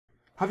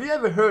Have you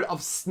ever heard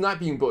of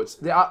sniping bots?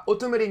 They are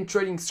automating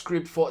trading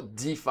script for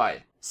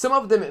DeFi. Some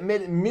of them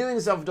made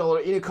millions of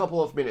dollars in a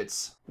couple of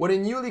minutes. When a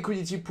new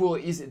liquidity pool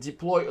is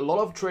deployed, a lot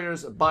of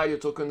traders buy the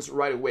tokens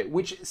right away,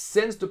 which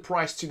sends the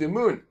price to the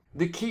moon.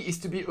 The key is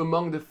to be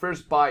among the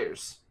first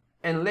buyers.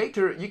 And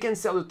later, you can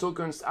sell the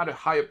tokens at a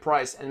higher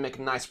price and make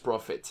a nice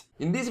profit.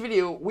 In this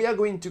video, we are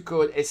going to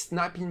code a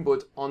sniping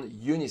bot on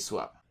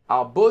Uniswap.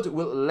 Our bot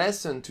will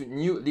listen to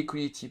new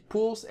liquidity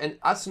pools, and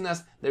as soon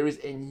as there is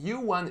a new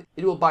one,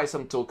 it will buy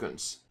some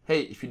tokens.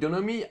 Hey, if you don't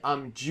know me,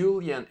 I'm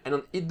Julian, and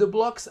on Eat the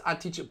Blocks, I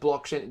teach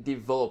blockchain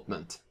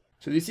development.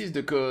 So this is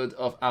the code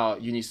of our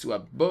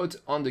Uniswap bot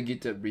on the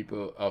GitHub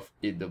repo of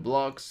Eat the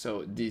Blocks.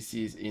 So this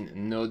is in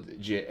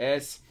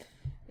Node.js,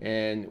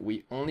 and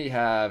we only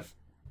have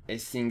a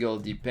single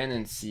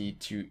dependency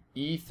to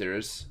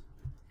ethers,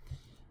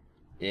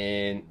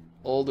 and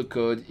all the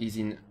code is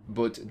in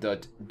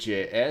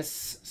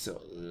bot.js.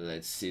 So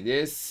let's see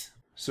this.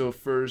 So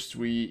first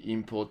we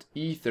import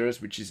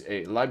ethers, which is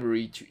a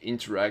library to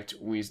interact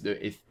with the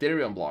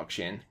Ethereum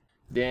blockchain.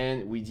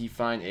 Then we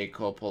define a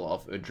couple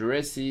of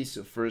addresses.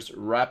 So first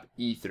wrap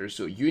ether.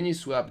 So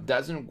Uniswap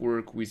doesn't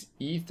work with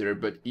ether,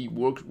 but it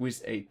works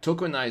with a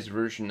tokenized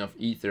version of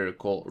ether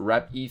called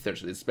wrap ether.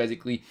 So it's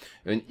basically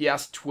an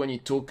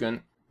ERC20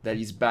 token that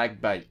is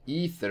backed by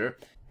ether.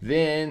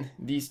 Then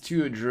these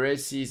two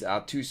addresses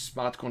are two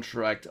smart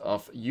contracts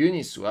of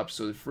Uniswap.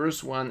 So the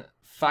first one,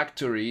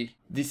 factory,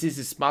 this is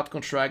a smart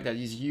contract that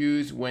is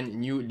used when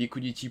new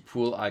liquidity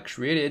pool are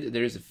created.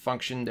 There is a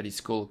function that is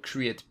called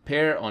create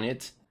pair on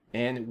it.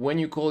 And when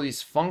you call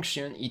this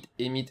function, it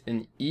emits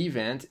an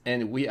event,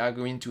 and we are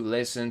going to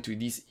listen to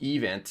this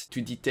event to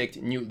detect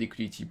new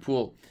liquidity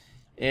pool.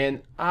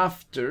 And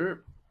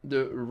after,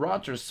 the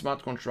router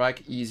smart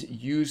contract is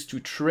used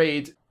to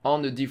trade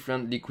on the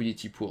different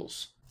liquidity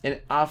pools. And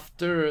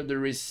after the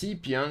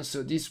recipient,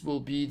 so this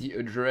will be the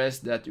address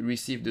that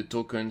received the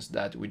tokens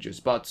that we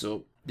just bought.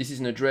 So this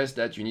is an address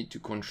that you need to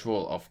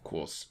control, of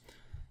course.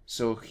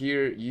 So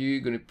here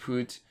you're going to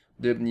put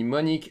the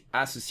mnemonic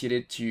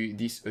associated to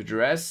this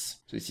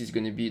address. So this is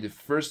going to be the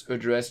first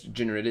address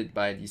generated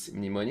by this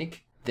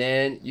mnemonic.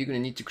 Then you're going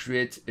to need to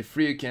create a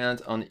free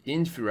account on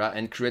Infura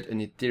and create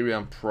an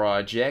Ethereum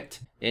project.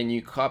 And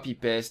you copy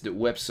paste the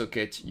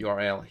WebSocket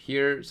URL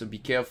here. So be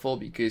careful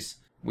because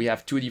we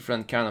have two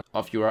different kinds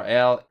of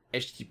URL,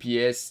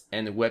 HTTPS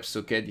and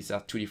WebSocket. These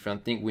are two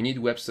different things. We need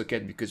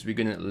WebSocket because we're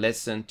going to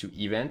listen to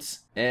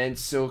events. And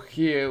so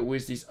here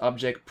with this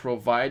object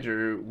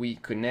provider, we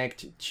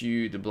connect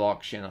to the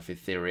blockchain of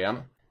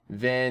Ethereum.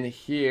 Then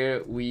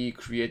here we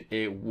create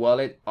a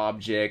wallet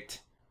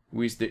object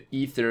with the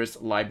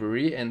ethers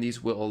library, and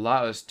this will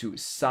allow us to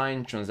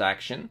sign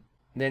transaction.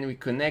 Then we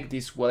connect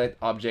this wallet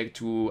object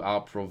to our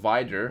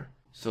provider.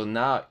 So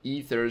now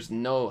ethers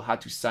know how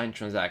to sign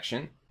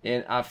transaction.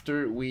 And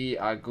after, we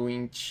are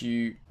going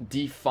to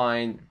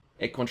define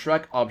a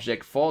contract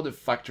object for the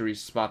factory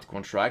smart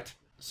contract.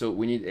 So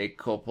we need a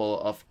couple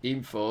of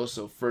info.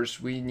 So first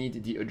we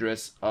need the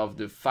address of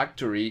the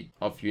factory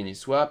of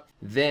Uniswap.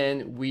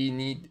 Then we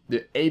need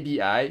the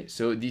ABI.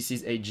 So this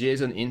is a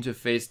JSON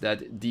interface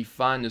that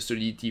defines the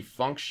solidity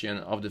function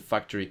of the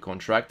factory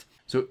contract.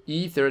 So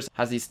Ethers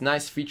has this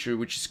nice feature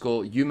which is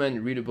called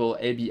human readable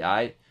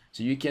ABI.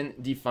 So you can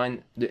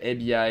define the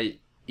ABI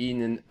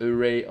in an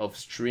array of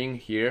string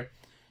here.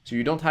 So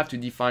you don't have to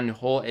define the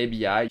whole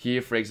ABI.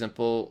 Here, for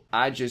example,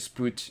 I just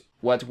put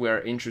what we're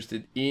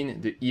interested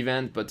in, the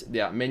event, but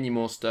there are many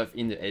more stuff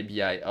in the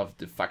ABI of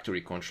the factory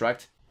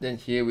contract. Then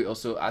here we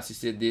also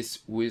associate this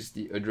with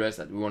the address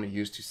that we want to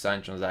use to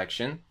sign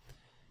transaction.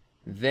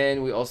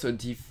 Then we also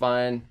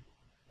define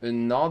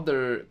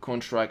another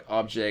contract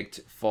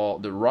object for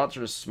the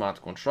router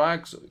smart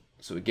contract.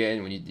 So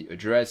again, we need the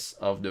address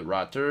of the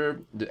router,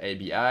 the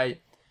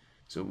ABI.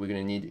 So we're going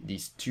to need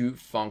these two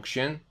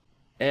functions,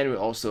 and we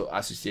also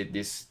associate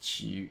this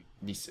to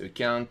this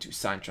account to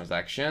sign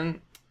transaction.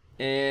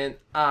 And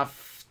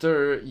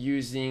after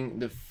using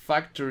the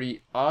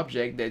factory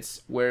object,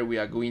 that's where we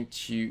are going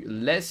to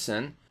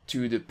listen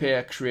to the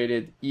pair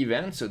created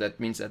event. So that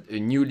means that a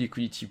new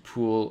liquidity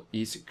pool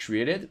is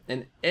created,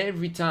 and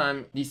every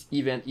time this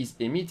event is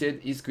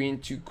emitted, it's going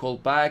to call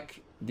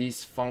back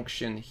this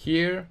function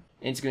here,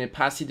 and it's going to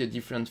pass it a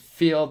different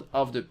field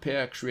of the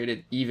pair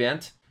created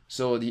event.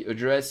 So the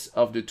address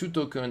of the two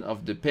tokens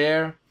of the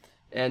pair,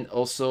 and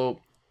also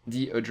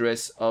the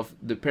address of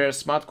the pair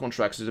smart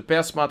contract. So the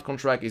pair smart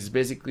contract is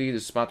basically the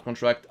smart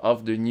contract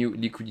of the new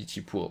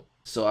liquidity pool.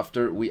 So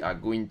after, we are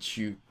going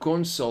to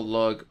console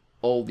log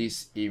all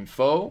this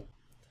info.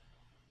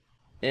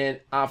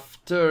 And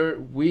after,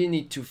 we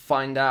need to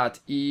find out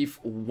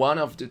if one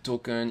of the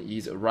token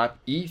is wrap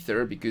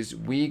ether, because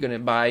we're going to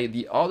buy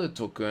the other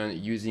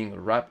token using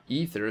wrap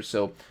ether.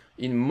 So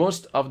in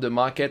most of the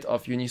market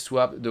of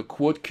Uniswap, the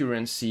quote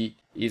currency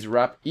is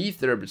wrap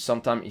ether, but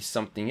sometimes it's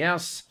something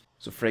else.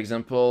 So for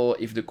example,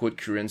 if the quote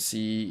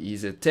currency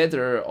is a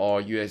Tether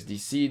or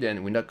USDC,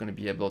 then we're not going to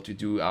be able to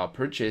do our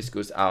purchase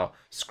because our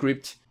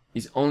script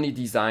is only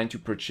designed to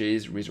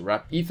purchase with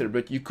wrap ether,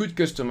 but you could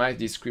customize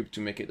this script to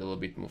make it a little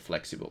bit more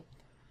flexible.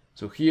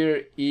 So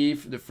here,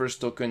 if the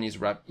first token is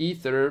wrap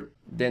ether,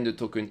 then the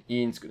token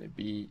in is going to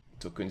be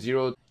token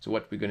 0. So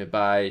what we're going to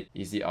buy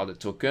is the other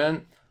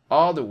token.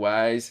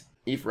 Otherwise,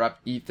 if wrap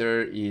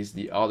ether is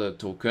the other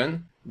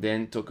token,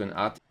 then token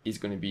out is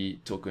going to be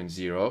token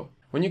 0.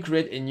 When you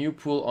create a new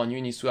pool on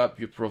Uniswap,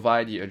 you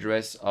provide the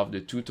address of the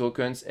two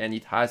tokens, and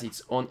it has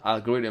its own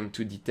algorithm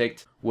to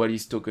detect what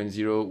is token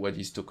 0, what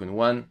is token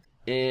 1.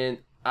 And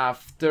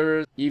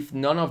after, if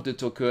none of the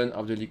token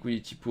of the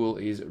liquidity pool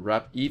is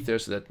wrap ether,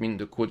 so that means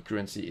the code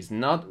currency is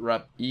not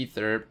wrap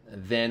ether,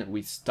 then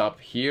we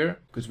stop here,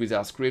 because with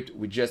our script,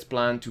 we just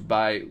plan to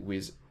buy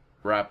with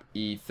wrap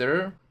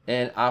ether.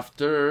 And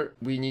after,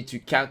 we need to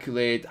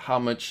calculate how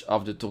much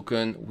of the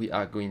token we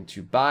are going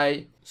to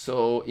buy.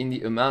 So in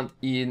the amount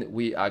in,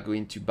 we are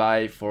going to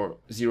buy for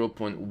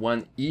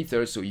 0.1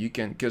 ether. So you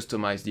can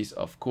customize this,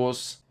 of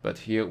course, but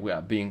here we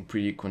are being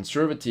pretty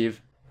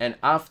conservative. And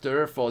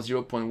after, for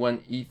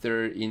 0.1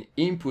 ether in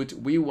input,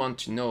 we want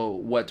to know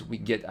what we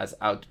get as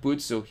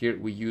output. So here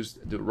we use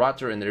the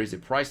router, and there is a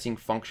pricing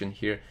function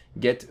here,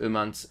 get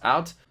amounts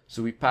out.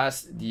 So we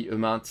pass the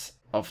amount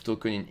of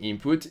token in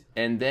input,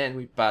 and then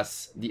we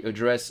pass the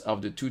address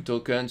of the two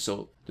tokens.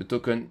 So the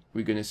token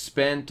we're going to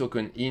spend,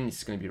 token in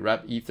is going to be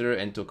wrap ether,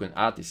 and token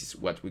out, this is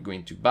what we're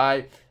going to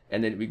buy.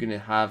 And then we're going to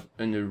have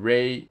an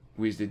array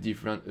with the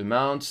different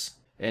amounts,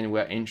 and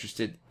we're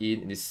interested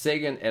in the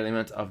second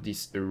element of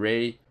this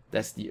array.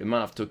 That's the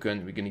amount of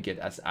token we're going to get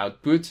as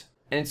output.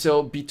 And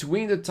so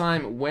between the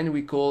time when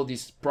we call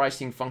this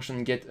pricing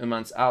function get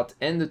amounts out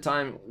and the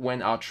time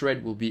when our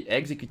trade will be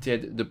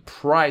executed, the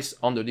price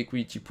on the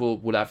liquidity pool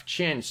will have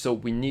changed. So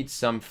we need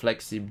some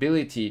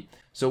flexibility.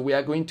 So we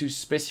are going to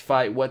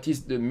specify what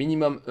is the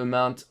minimum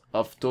amount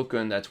of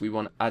token that we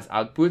want as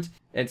output.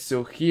 And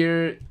so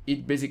here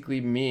it basically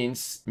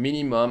means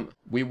minimum,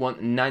 we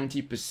want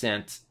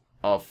 90%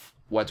 of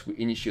what we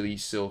initially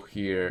saw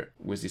here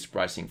with this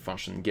pricing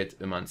function get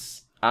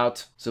amounts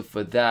out. So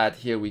for that,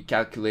 here we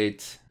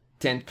calculate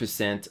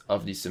 10%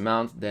 of this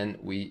amount, then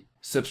we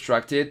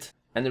subtract it.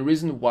 And the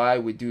reason why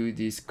we do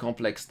this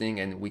complex thing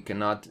and we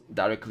cannot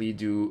directly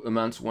do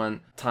amounts 1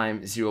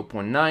 times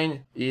 0.9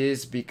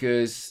 is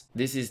because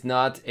this is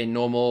not a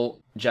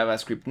normal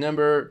JavaScript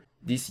number.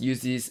 This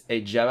uses a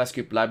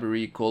JavaScript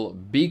library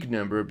called big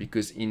number,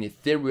 because in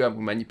Ethereum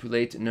we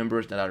manipulate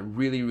numbers that are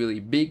really, really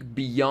big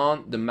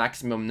beyond the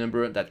maximum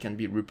number that can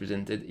be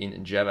represented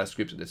in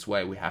JavaScript. So that's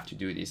why we have to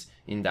do this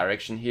in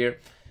direction here.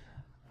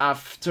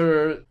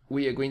 After,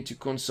 we are going to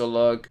console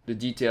log the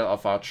detail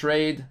of our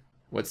trade.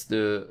 What's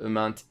the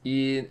amount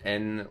in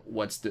and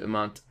what's the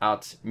amount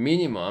out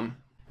minimum.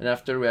 And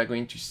after, we are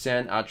going to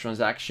send our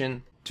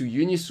transaction to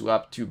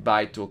Uniswap to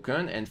buy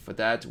token, and for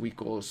that we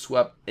call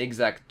swap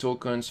exact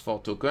tokens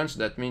for tokens. So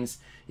that means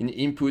in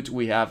input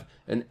we have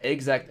an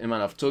exact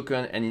amount of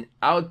token, and in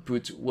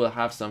output we'll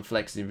have some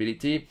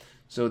flexibility.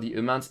 So the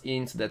amounts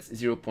in, so that's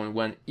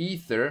 0.1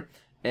 ether,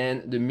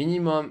 and the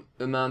minimum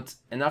amount,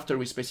 and after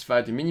we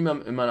specify the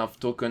minimum amount of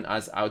token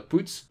as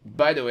outputs.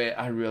 By the way,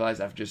 I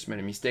realized I've just made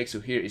a mistake. So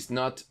here it's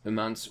not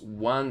amounts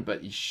 1,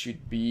 but it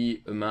should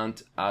be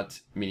amount at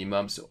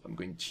minimum. So I'm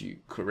going to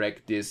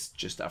correct this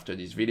just after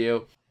this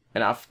video.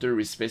 And after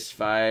we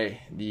specify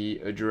the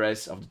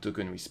address of the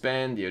token we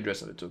spend, the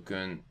address of the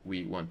token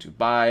we want to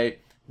buy,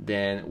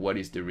 then what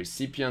is the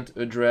recipient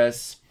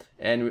address.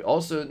 And we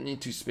also need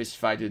to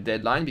specify the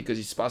deadline, because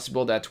it's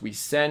possible that we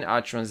send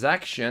our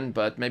transaction,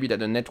 but maybe that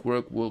the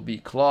network will be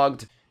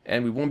clogged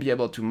and we won't be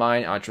able to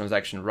mine our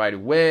transaction right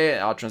away.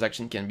 Our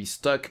transaction can be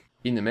stuck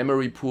in the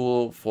memory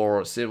pool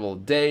for several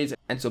days.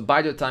 And so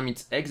by the time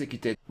it's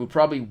executed, we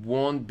probably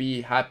won't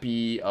be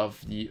happy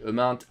of the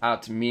amount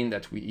out min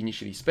that we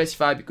initially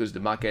specified, because the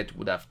market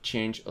would have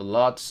changed a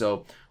lot.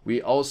 So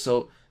we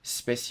also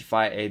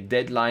specify a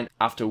deadline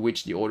after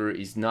which the order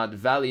is not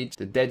valid.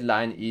 The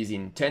deadline is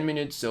in 10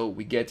 minutes, so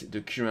we get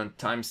the current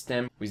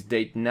timestamp with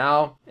date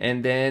now,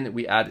 and then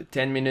we add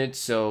 10 minutes.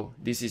 So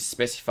this is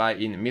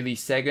specified in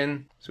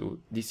millisecond. So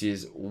this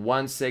is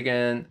 1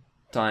 second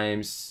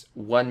times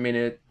 1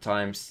 minute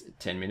times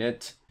 10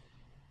 minutes.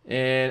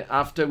 And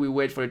after, we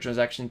wait for the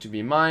transaction to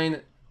be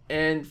mined,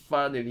 and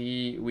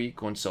finally we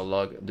console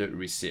log the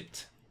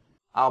receipt.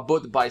 Our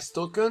bot buys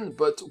token,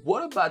 but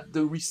what about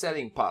the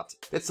reselling part?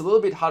 That's a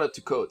little bit harder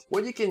to code.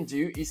 What you can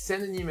do is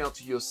send an email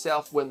to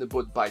yourself when the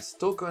bot buys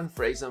token,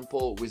 for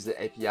example, with the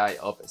API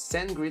of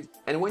SendGrid.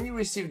 And when you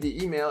receive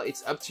the email,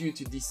 it's up to you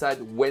to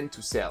decide when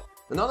to sell.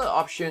 Another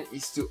option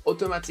is to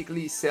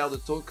automatically sell the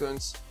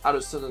tokens at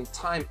a certain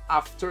time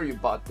after you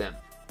bought them.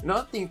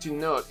 Another thing to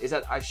note is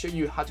that I show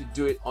you how to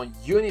do it on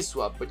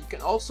Uniswap, but you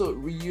can also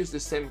reuse the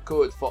same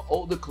code for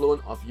all the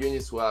clone of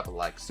Uniswap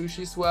like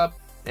SushiSwap,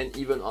 and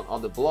even on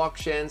other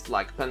blockchains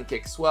like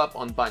PancakeSwap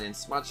on Binance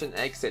Smart Chain,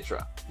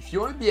 etc. If you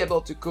want to be able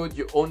to code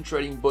your own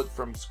trading bot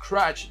from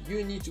scratch,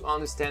 you need to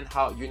understand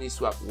how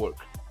Uniswap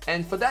works.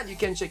 And for that, you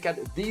can check out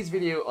this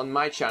video on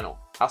my channel.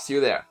 I'll see you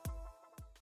there.